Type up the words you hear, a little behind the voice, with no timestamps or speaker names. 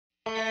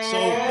So,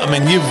 I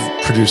mean,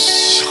 you've produced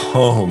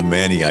so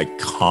many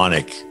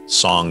iconic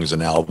songs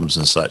and albums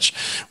and such.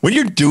 When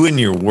you're doing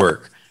your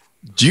work,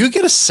 do you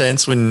get a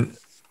sense when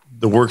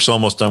the work's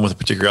almost done with a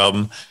particular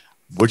album,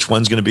 which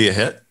one's going to be a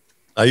hit?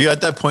 Are you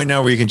at that point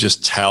now where you can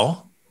just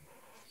tell?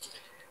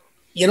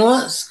 You know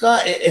what,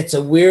 Scott? It's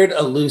a weird,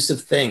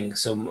 elusive thing.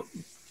 So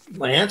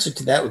my answer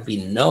to that would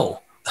be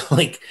no.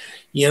 Like,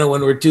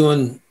 when we're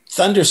doing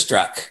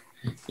Thunderstruck,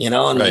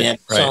 and we had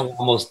the song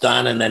almost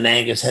done, and then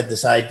Angus had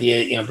this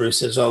idea, Bruce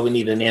says, oh, we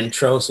need an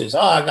intro. So he's,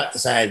 I got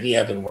this idea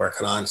I've been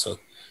working on. So,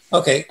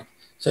 okay.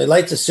 So he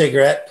lights a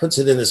cigarette, puts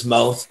it in his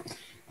mouth,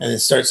 and then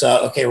starts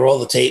out, okay, roll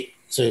the tape.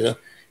 So he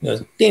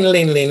goes, ding,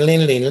 ling, ling,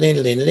 ling, ling,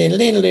 ling, ling, ling,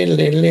 ling, ling,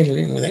 ling,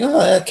 ling. We're like,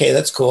 oh, okay,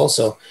 that's cool.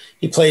 So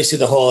he plays through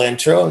the whole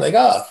intro, and like,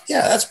 oh,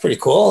 yeah, that's pretty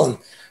cool. And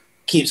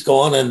keeps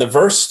going, and the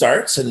verse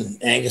starts,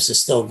 and Angus is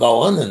still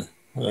going, and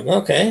we're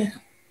like, okay,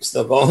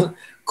 still going.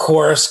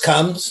 Chorus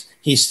comes.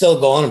 He's still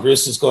going, and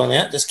Bruce is going,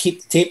 yeah, just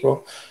keep the tape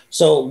roll.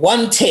 So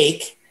one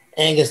take,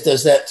 Angus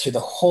does that through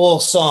the whole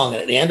song.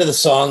 And at the end of the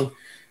song,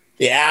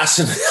 the ass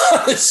and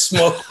the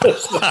smoke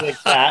goes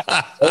like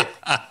that.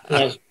 He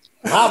goes,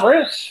 oh,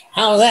 Bruce,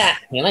 how's that?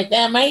 You like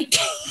that, mate?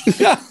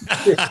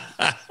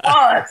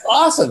 Oh, that's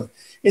awesome.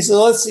 He said,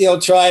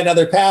 let's try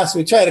another pass.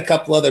 We tried a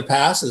couple other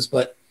passes,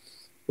 but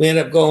we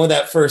ended up going with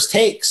that first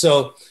take.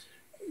 So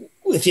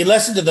if you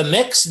listen to the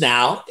mix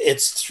now,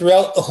 it's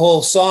throughout the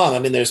whole song. I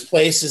mean, there's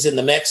places in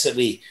the mix that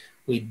we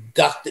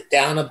ducked it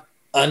down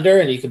under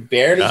and you can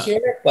barely hear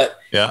it, but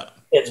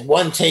it's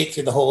one take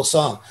through the whole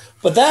song.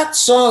 But that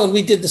song,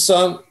 we did the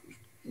song,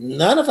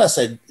 none of us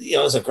had,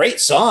 it was a great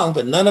song,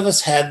 but none of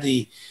us had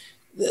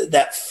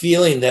that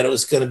feeling that it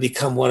was going to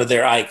become one of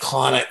their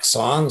iconic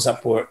songs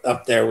up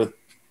there with,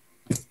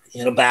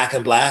 Back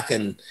in Black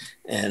and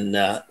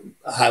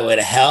Highway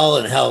to Hell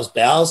and Hell's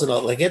Bells and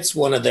all. Like, it's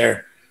one of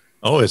their,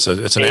 it's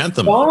an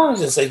anthem.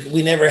 Songs. It's like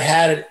we never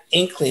had an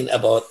inkling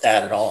about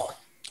that at all.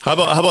 How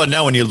about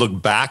now when you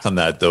look back on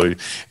that though, and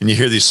you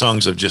hear these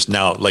songs of just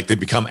now, like they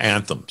become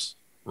anthems,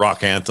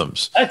 rock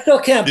anthems. I still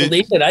can't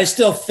believe it. I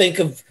still think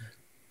of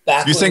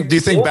back. Do you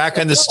think back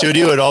in the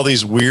studio at all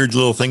these weird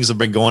little things that have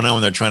been going on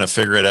when they're trying to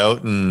figure it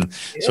out and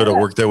sort of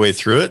work their way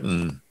through it?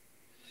 And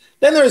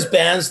then there's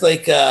bands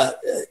like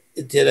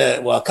did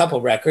a couple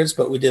records,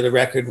 but we did a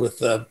record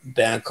with a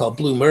band called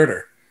Blue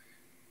Murder.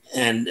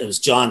 And it was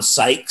John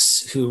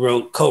Sykes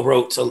who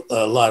co-wrote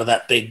a lot of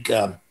that big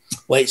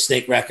White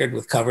Snake record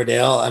with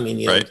Coverdale. I mean,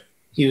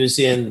 he was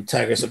in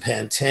Tigers of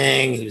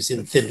Pantang. He was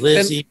in Thin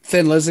Lizzy.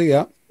 Thin Lizzy,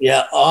 yeah.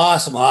 Yeah,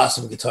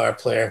 awesome guitar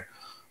player.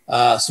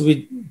 So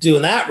we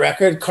doing that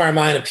record,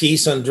 Carmine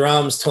Apiece on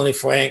drums, Tony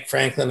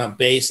Franklin on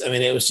bass. I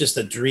mean, it was just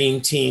a dream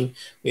team.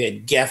 We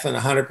had Geffen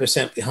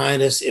 100%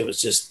 behind us. It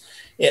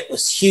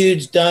was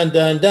huge, done.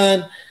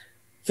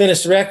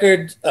 Finished the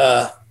record.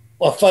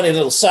 Well, funny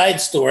little side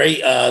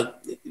story.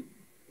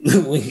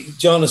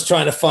 John was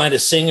trying to find a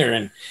singer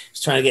and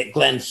was trying to get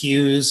Glenn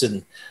Hughes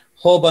and a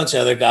whole bunch of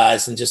other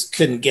guys and just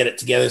couldn't get it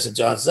together. So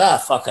John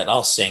says, fuck it,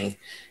 I'll sing.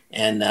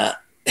 And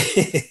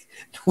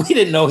we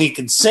didn't know he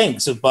could sing.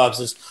 So Bob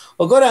says,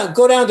 well, go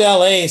down to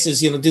LA. He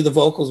says, do the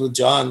vocals with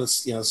John.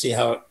 Let's, see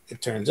how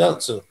it turns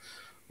out. So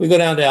we go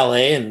down to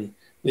LA and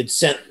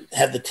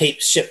had the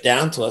tapes shipped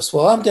down to us.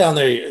 Well, I'm down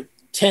there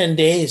 10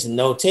 days and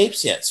no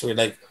tapes yet. So we're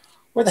like,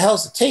 where the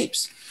hell's the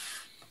tapes?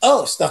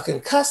 Oh, stuck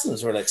in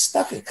customs. We're like,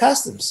 stuck in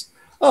customs.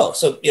 Oh,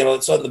 so,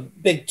 it's on the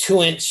big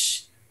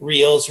 2-inch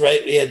reels,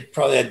 right? We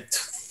probably had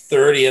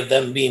 30 of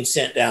them being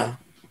sent down.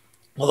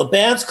 Well, the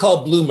band's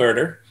called Blue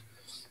Murder.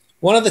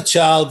 One of the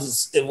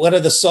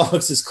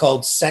songs is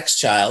called Sex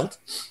Child.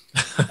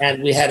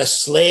 And we had a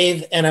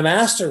slave and a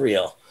master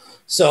reel.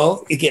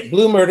 So you get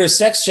Blue Murder,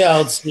 Sex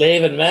Child,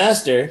 slave and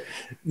master.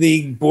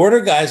 The border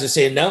guys are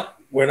saying, no,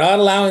 we're not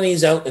allowing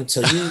these out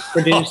until you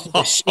produce a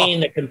machine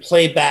that can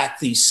play back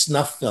these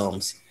snuff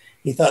films.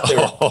 He thought they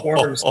were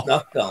porn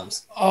snuff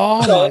films.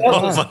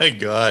 Oh my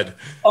God.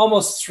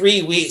 Almost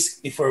 3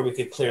 weeks before we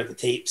could clear the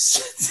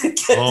tapes.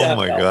 Oh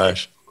my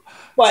gosh.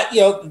 But,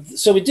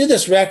 so we did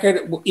this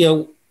record,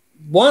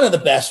 one of the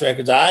best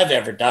records I've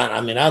ever done.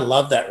 I mean, I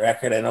love that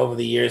record. And over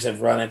the years,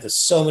 I've run into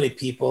so many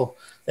people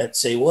that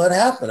say, what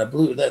happened?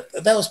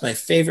 That was my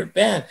favorite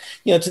band.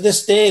 To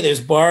this day,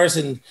 there's bars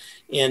in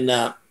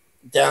down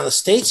the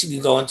States you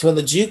can go into, and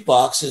the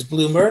jukebox is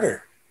Blue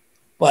Murder.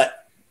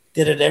 But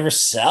did it ever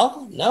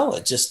sell? No,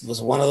 it just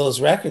was one of those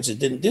records that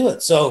didn't do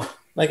it. So,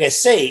 like I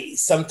say,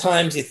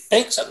 sometimes you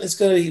think something's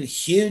going to be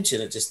huge,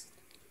 and it just,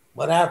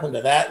 what happened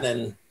to that? And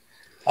then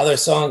other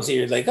songs that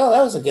you're like, oh,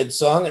 that was a good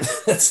song. And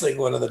that's like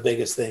one of the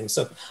biggest things.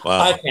 So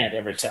I can't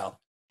ever tell.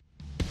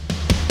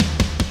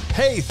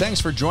 Hey, thanks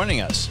for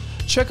joining us.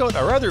 Check out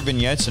our other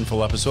vignettes and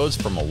full episodes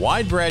from a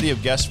wide variety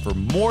of guests for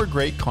more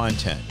great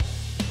content.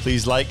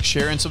 Please like,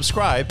 share, and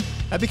subscribe,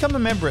 and become a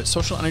member at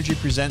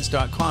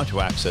SocialNRGPresents.com to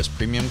access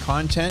premium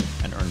content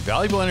and earn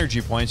valuable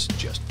energy points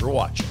just for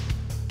watching.